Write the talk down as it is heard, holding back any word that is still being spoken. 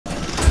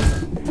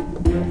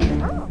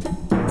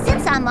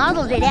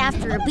modeled it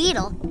after a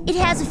beetle, it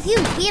has a few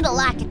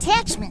beetle-like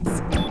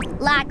attachments,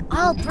 like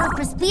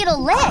all-purpose beetle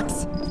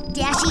legs.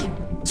 Dashy,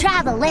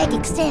 try the leg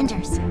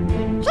extenders.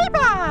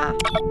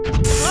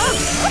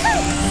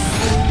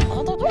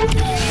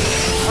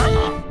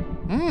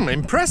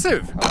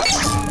 Impressive.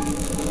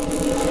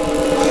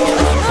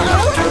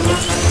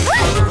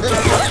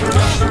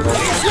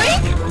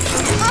 Drink?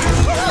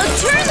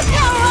 Turn the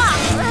power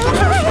off.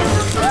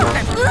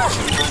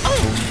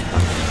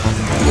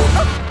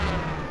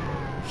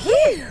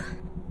 Phew.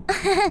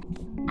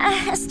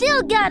 I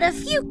still got a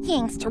few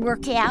kinks to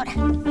work out.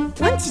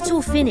 Once it's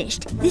all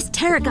finished, this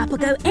Terra-GUP will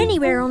go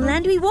anywhere on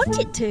land we want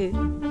it to.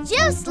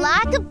 Just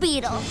like a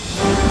beetle.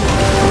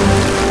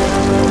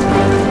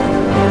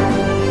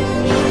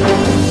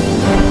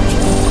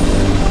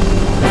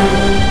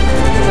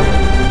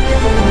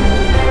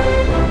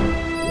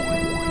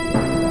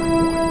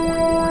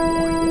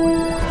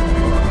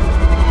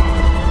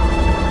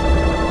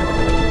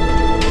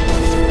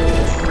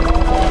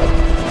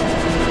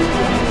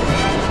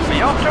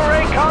 The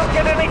Octo-ray can't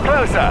get any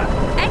closer.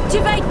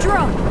 Activate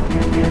drone.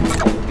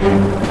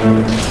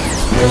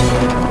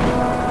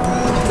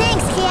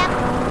 Thanks, Cap.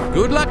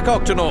 Good luck,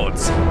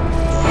 Octonauts.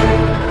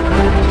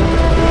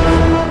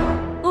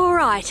 All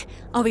right,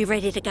 are we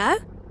ready to go?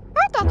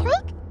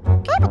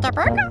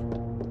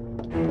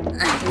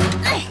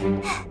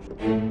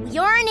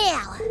 You're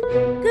now.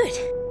 Good.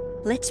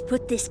 Let's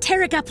put this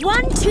Terra-GUP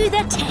 1 to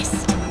the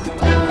test.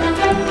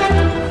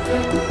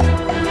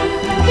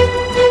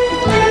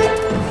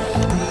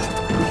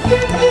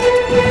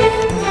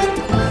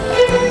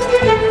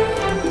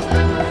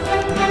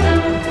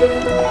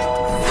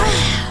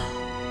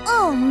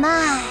 Oh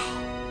my.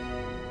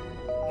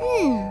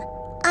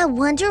 I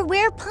wonder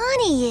where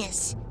Pawnee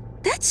is.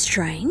 That's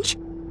strange.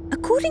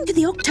 According to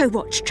the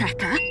Octowatch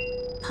tracker,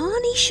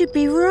 Pawnee should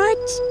be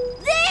right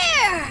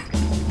There!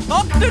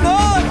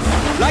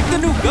 Octonauts! Like the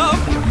new GUP?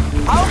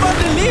 How about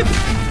the lift?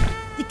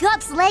 The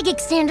GUP's leg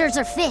extenders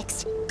are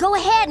fixed. Go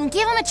ahead and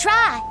give them a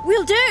try.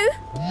 Will do.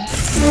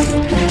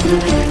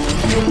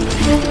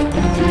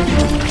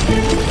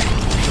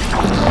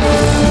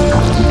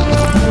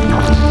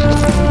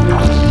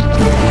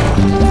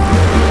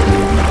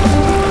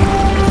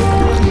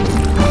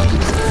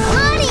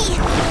 Honey,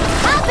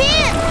 hop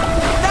in!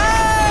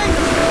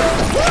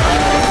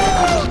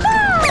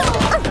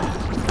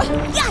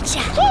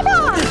 Gotcha! Keep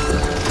on!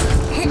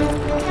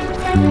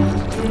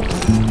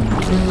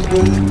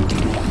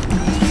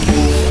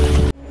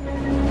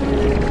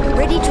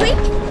 Ready, Tweak?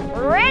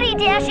 Ready,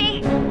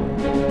 Dashy!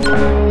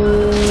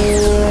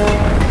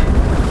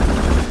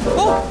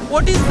 Oh,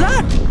 what is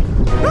that?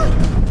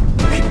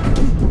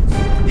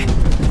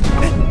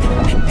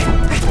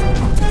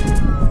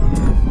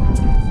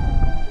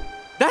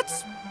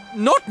 That's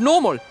not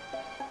normal.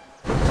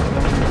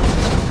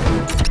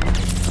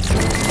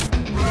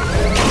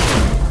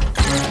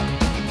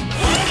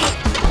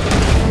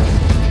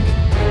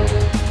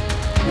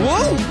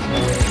 Whoa!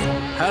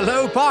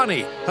 Hello,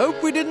 Pawnee.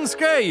 Hope we didn't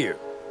scare you.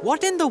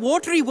 What in the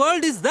watery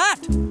world is that?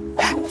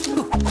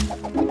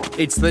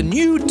 It's the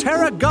new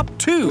Terra GUP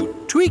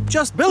 2. Tweak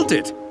just built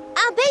it.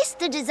 I based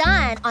the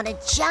design on a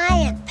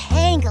giant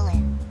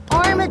pangolin.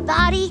 Armored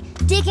body,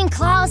 digging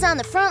claws on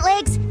the front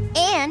legs,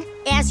 and,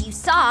 as you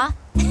saw,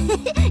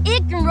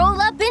 it can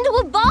roll up into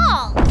a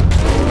ball.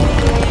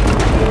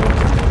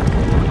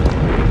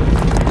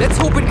 Let's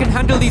hope it can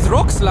handle these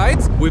rock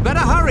slides. We better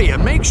hurry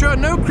and make sure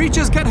no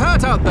creatures get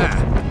hurt out there.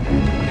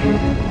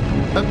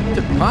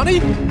 Pawnee?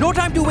 No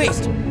time to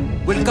waste.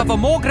 We'll cover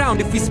more ground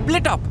if we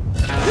split up.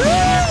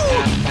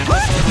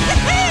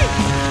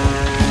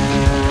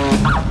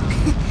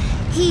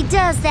 He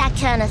does that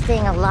kind of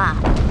thing a lot.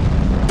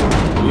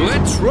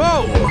 Let's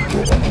roll.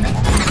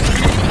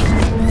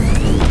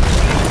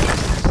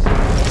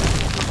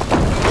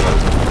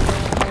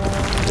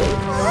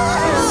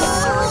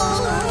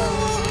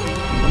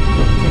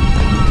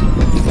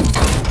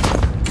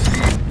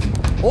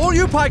 All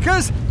you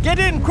pikers, get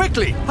in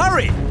quickly.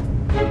 Hurry.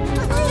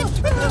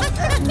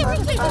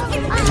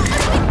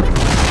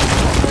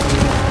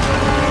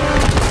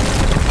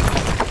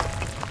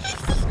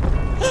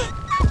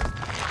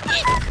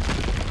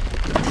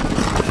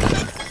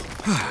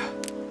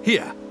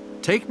 Here,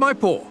 take my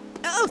paw.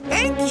 Oh,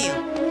 thank you.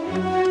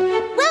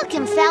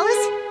 Welcome,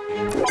 fellas.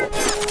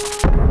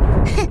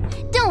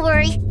 Don't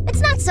worry, it's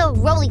not so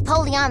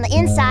roly-poly on the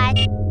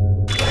inside.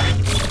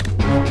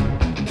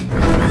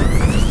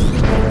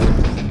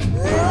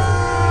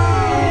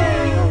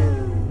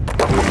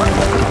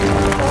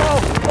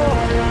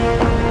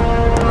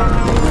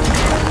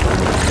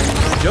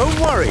 Don't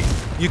worry,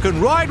 you can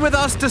ride with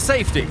us to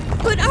safety.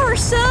 But our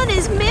son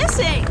is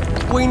missing.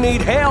 We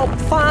need help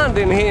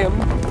finding him.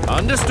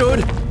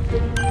 Understood.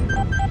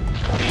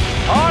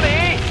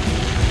 Pawnee,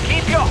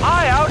 keep your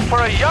eye out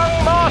for a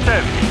young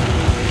marten.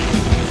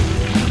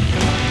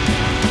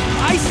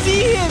 I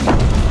see him.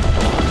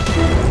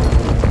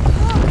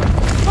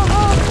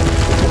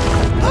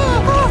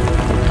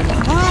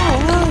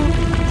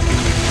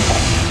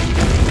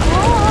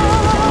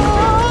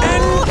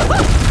 And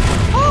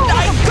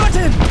I got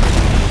him.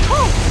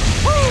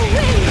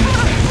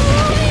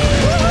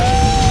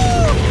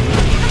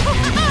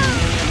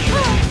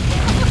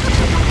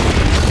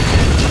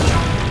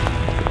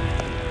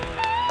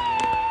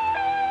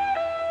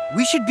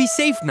 We should be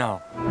safe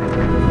now.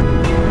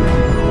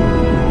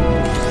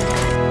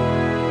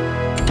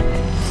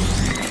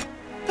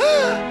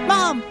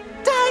 Mom!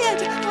 Dad!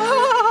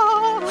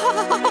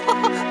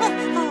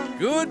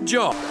 Good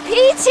job.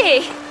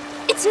 Petey!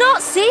 It's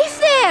not safe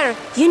there!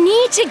 You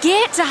need to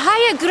get to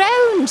higher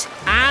ground!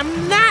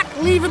 I'm not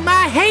leaving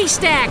my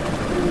haystack!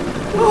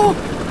 Oh,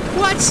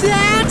 what's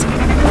that?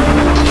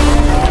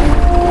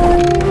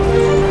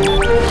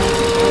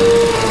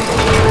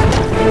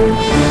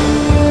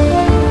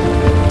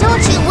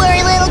 Don't you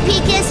worry, little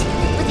Peakus.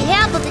 With the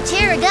help of the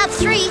Terra GUP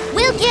 3,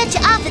 we'll get you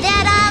off of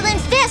that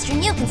island faster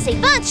than you can say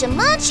bunch of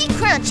munchy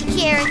crunchy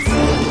carrots.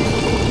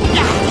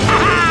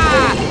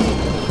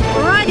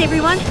 All right,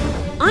 everyone.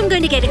 I'm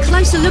going to get a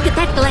closer look at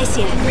that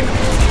glacier.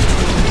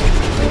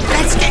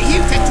 Let's get you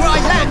to dry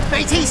land,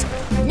 mateys!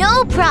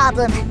 No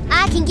problem.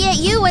 I can get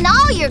you and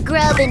all your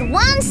grub in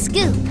one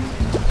scoop.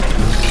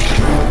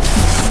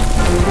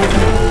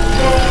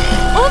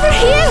 Over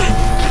here!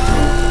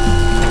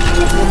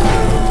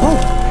 Oh,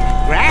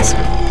 grass,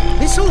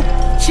 thistle,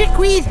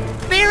 chickweed,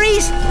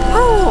 berries.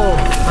 Oh,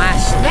 my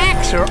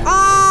snacks are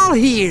all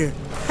here.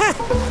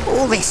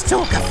 All this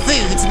talk of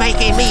food's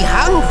making me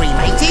hungry,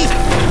 matey.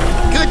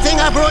 Good thing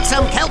I brought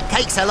some kelp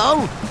cakes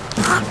along.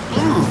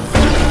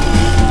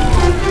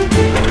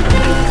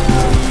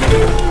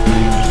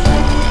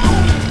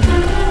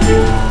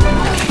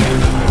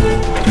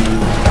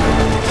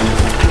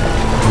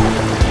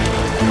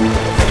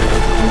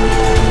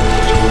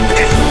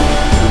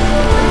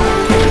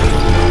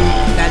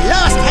 The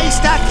last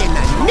haystack in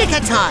the nick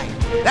of time.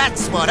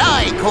 That's what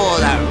I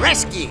call a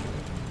rescue.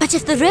 But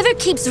if the river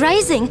keeps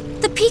rising,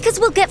 the Peakus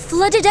will get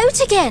flooded out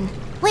again.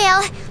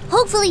 Well,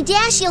 hopefully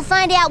Dashy will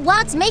find out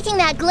what's making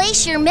that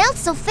glacier melt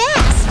so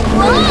fast.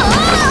 Whoa!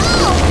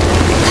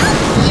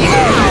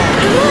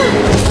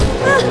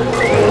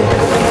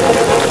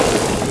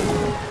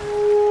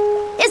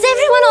 Is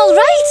everyone all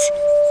right?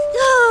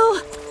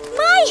 Oh,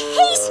 my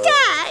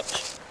haystack!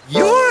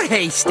 Your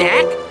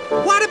haystack?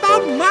 What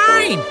about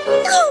mine?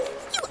 Oh,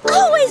 you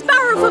always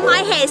borrow from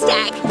my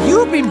haystack.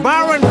 You've been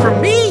borrowing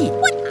from me.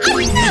 What?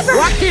 I never...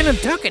 Walked in and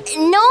took it.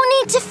 No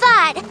need to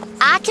fight.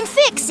 I can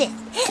fix it.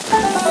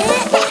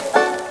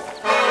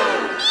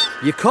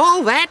 You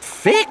call that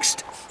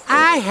fixed?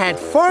 I had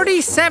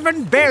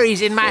 47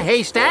 berries in my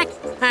haystack,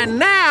 and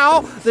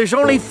now there's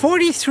only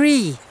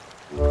 43.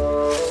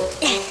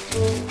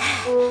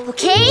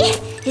 Okay,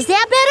 is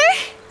that better?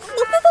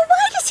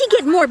 Why does he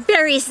get more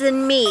berries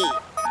than me?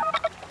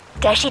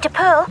 Dashy to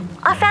Pearl,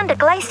 I found a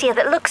glacier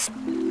that looks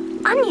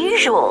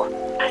unusual.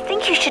 I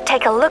think you should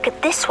take a look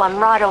at this one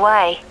right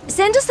away.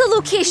 Send us the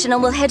location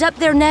and we'll head up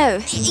there now.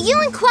 You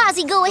and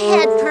Quasi go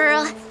ahead,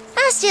 Pearl.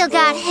 I still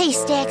got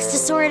haystacks to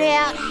sort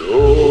out.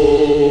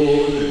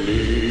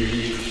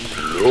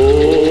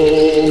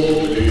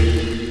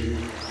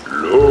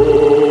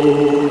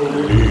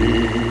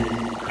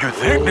 You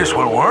think this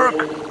will work?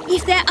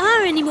 If there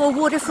are any more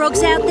water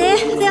frogs out there,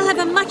 they'll have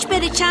a much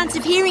better chance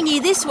of hearing you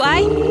this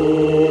way.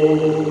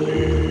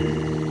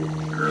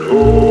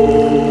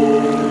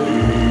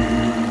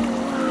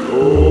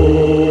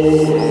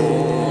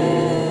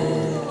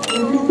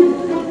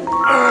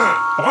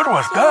 What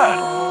was that?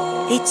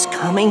 It's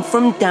coming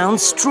from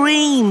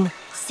downstream.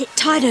 Sit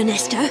tight,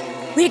 Ernesto.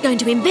 We're going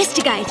to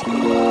investigate.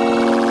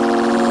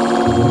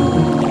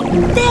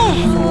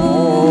 There!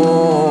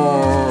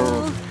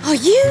 Are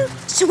you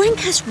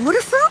Suenka's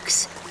water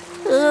frogs?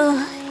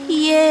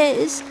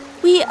 Yes,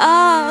 we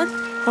are.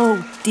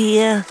 Oh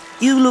dear,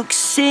 you look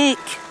sick.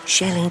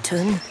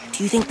 Shellington,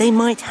 do you think they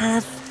might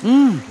have...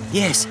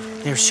 Yes,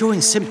 they're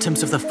showing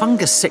symptoms of the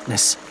fungus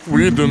sickness.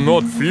 We do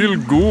not feel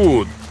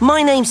good.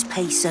 My name's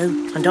Peso,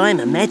 and I'm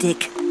a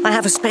medic. I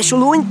have a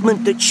special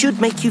ointment that should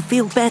make you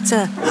feel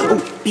better.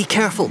 Oh, be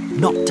careful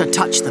not to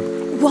touch them.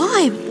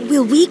 Why?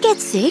 Will we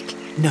get sick?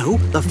 No,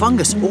 the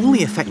fungus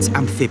only affects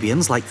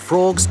amphibians like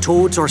frogs,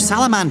 toads, or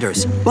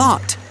salamanders.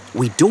 But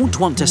we don't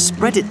want to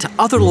spread it to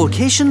other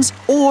locations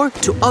or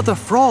to other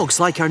frogs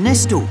like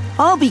Ernesto.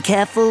 I'll be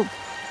careful.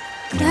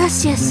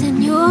 Gracias,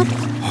 senor.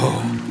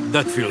 Oh,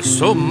 that feels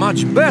so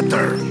much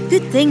better.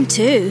 Good thing,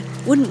 too.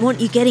 Wouldn't want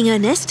you getting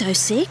Ernesto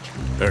sick.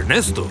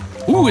 Ernesto?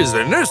 Who is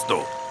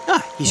Ernesto?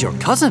 Ah, he's your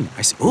cousin,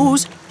 I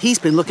suppose. He's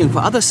been looking for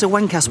other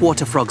Suenkas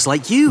water frogs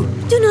like you.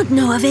 Do not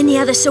know of any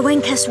other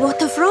Suenkas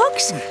water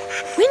frogs.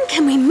 When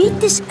can we meet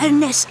this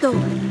Ernesto?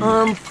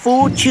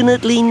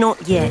 Unfortunately,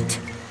 not yet.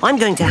 I'm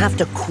going to have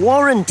to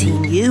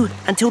quarantine you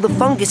until the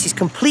fungus is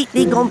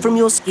completely gone from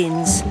your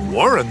skins.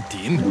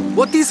 Quarantine?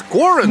 What is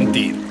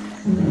quarantine?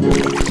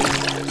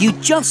 You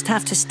just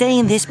have to stay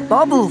in this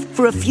bubble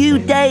for a few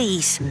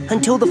days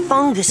until the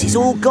fungus is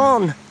all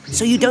gone,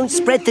 so you don't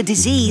spread the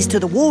disease to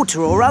the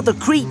water or other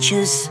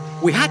creatures.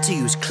 We had to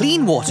use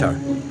clean water.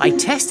 I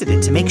tested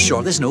it to make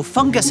sure there's no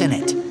fungus in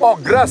it. Oh,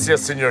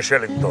 gracias, Senor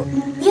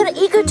Shellington. We're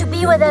eager to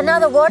be with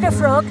another water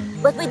frog,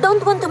 but we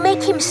don't want to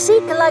make him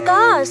sick like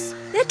us.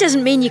 That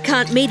doesn't mean you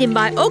can't meet him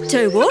by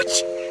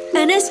Octowatch.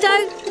 Ernesto,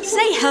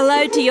 say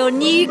hello to your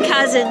new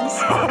cousins.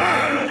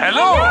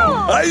 Hello!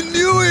 I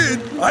knew it!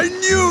 I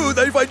knew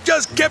that if I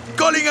just kept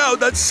calling out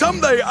that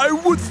someday I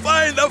would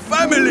find a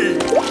family.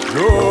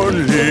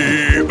 Don't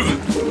leave.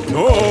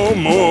 No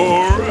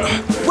more.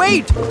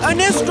 Wait,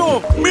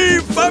 Ernesto! Mi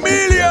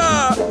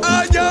familia!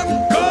 I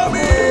am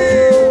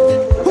coming!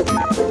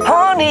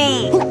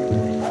 Honey!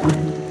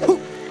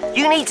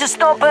 You need to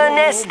stop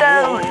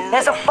Ernesto.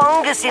 There's a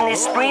fungus in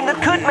this stream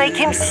that could make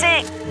him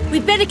sick.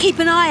 We'd better keep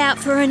an eye out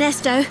for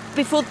Ernesto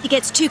before he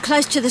gets too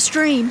close to the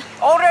stream.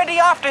 Already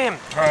after him.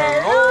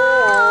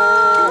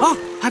 Oh,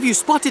 have you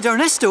spotted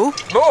Ernesto?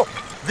 No,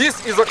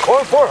 this is a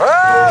call for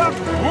help!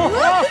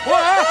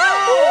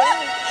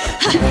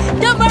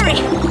 Don't worry.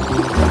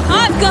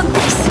 I've got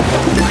this.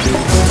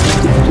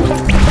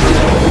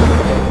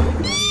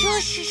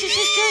 Shush, shush,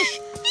 shush, shush.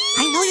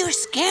 I know you're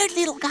scared,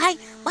 little guy,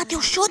 but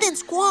you shouldn't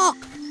squawk.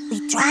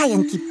 We try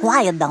and keep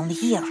quiet down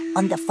here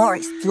on the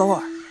forest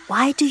floor.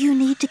 Why do you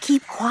need to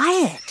keep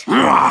quiet?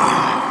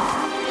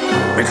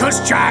 Because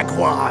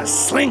jaguars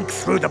slink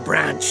through the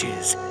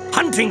branches,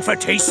 hunting for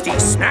tasty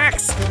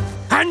snacks.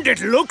 And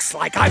it looks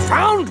like I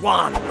found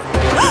one.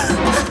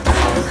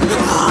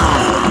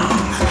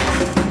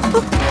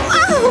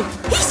 Wow!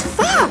 He's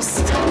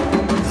fast!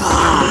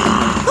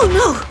 Oh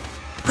no!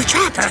 We're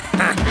trapped!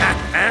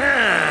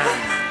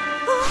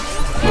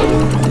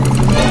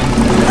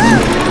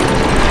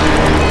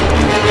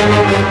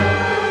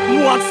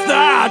 What's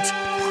that?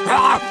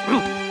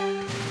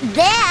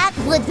 That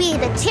would be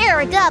the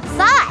Terra GUP-5.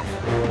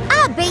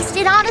 I based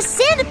it on a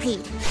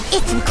centipede.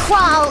 It can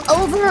crawl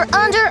over,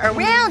 under,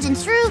 around, and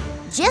through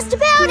just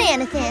about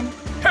anything.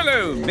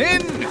 Hello,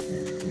 Min.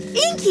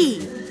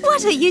 Inky,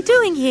 what are you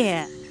doing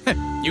here?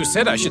 You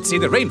said I should see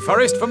the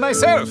rainforest for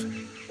myself.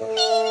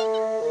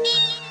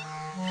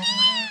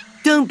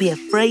 Don't be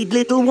afraid,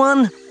 little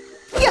one.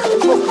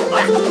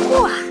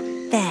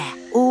 There,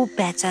 all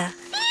better.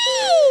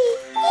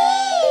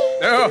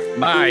 Oh,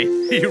 my.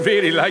 He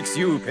really likes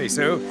you,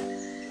 Peso.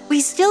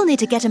 We still need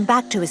to get him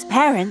back to his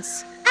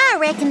parents. I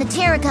reckon the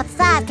Terra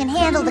GUP-5 can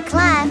handle the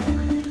climb.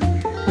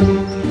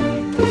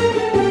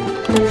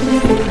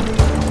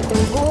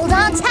 Hold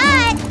on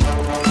tight.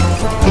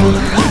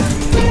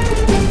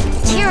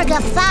 Terra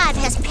GUP-5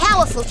 has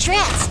powerful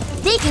traps.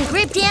 They can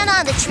grip down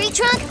on the tree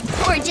trunk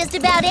or just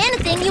about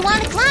anything you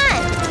want to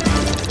climb.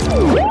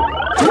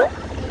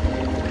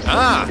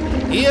 Ah,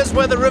 here's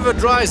where the river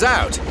dries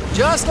out,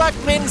 just like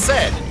Min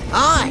said.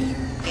 Aye,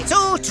 it's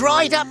all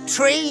dried up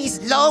trees,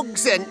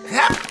 logs, and...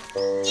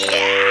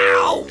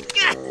 Yow!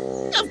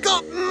 I've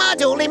got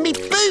mud all in me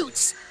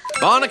boots.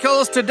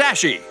 Barnacles to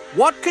Dashi.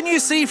 What can you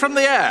see from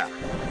the air?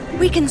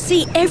 We can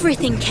see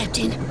everything,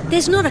 Captain.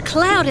 There's not a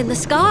cloud in the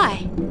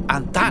sky.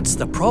 And that's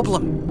the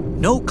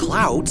problem. No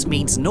clouds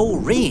means no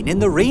rain in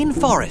the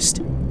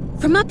rainforest.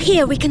 From up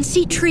here, we can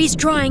see trees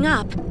drying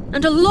up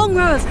and a long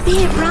row of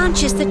bare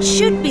branches that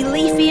should be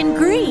leafy and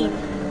green.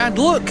 And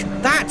look,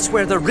 that's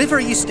where the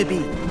river used to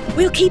be.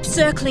 We'll keep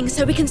circling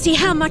so we can see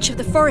how much of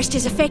the forest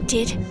is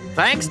affected.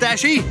 Thanks,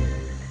 Dashi.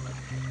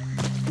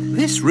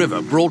 This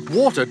river brought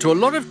water to a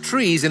lot of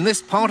trees in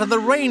this part of the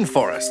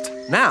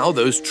rainforest. Now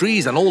those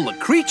trees and all the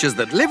creatures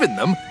that live in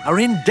them are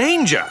in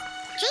danger.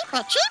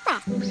 Cheaper,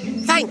 cheaper.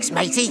 Thanks,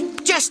 matey.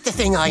 Just the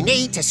thing I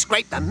need to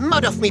scrape the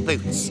mud off me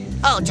boots.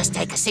 I'll just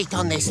take a seat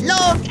on this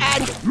log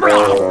and...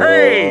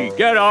 Hey,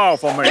 get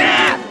off of me!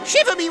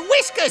 Shiver me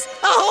whiskers!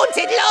 A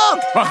haunted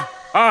log!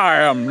 I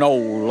am no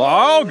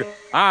log.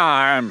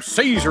 I am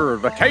Caesar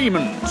the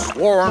Cayman,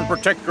 sworn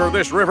protector of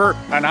this river,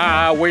 and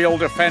I will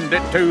defend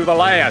it to the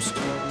last.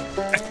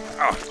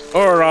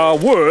 Or I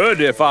would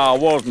if I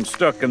wasn't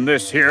stuck in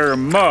this here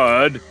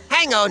mud.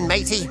 Hang on,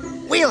 matey.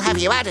 We'll have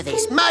you out of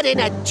this mud in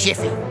a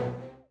jiffy.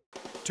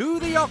 To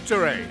the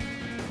Octoray.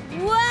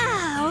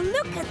 Wow,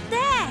 look at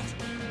that!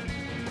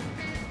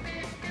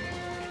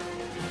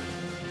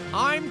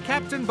 I'm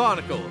Captain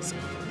Barnacles.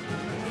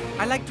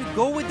 I like to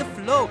go with the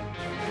flow.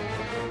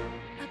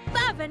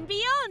 Above and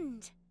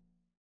beyond!